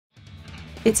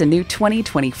It's a new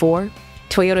 2024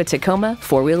 Toyota Tacoma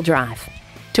four-wheel drive.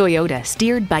 Toyota,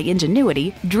 steered by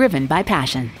ingenuity, driven by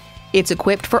passion. It's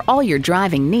equipped for all your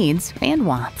driving needs and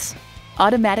wants.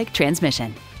 Automatic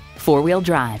transmission, four-wheel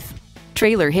drive,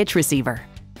 trailer hitch receiver,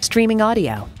 streaming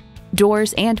audio,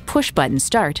 doors and push-button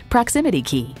start proximity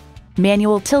key,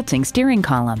 manual tilting steering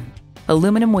column,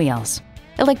 aluminum wheels,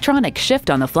 electronic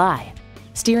shift on the fly,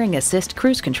 steering assist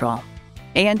cruise control,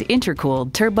 and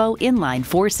intercooled turbo inline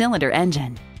four-cylinder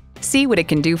engine. See what it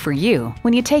can do for you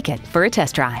when you take it for a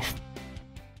test drive.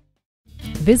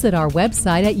 Visit our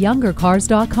website at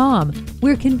youngercars.com.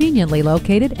 We're conveniently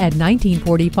located at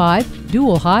 1945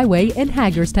 Dual Highway in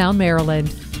Hagerstown, Maryland.